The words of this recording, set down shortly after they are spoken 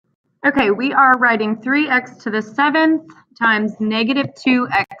Okay, we are writing 3x to the 7th times negative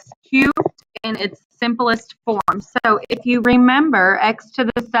 2x cubed in its simplest form. So if you remember, x to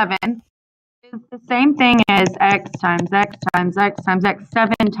the 7th is the same thing as x times x times x times x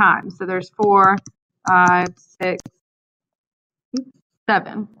 7 times. So there's 4, 5, 6,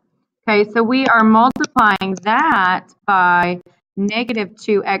 7. Okay, so we are multiplying that by negative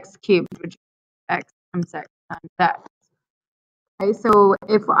 2x cubed, which is x times x times x. Okay, so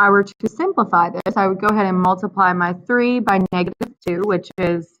if I were to simplify this, I would go ahead and multiply my 3 by negative 2, which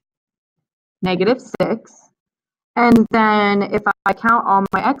is negative 6. And then if I count all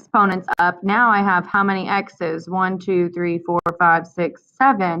my exponents up, now I have how many x's? 1, 2, 3, 4, 5, 6,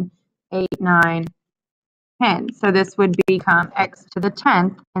 7, 8, 9, 10. So this would become x to the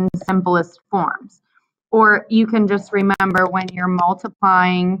 10th in the simplest forms. Or you can just remember when you're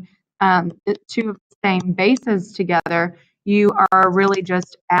multiplying the two of the same bases together, you are really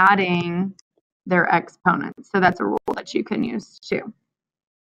just adding their exponents. So that's a rule that you can use too.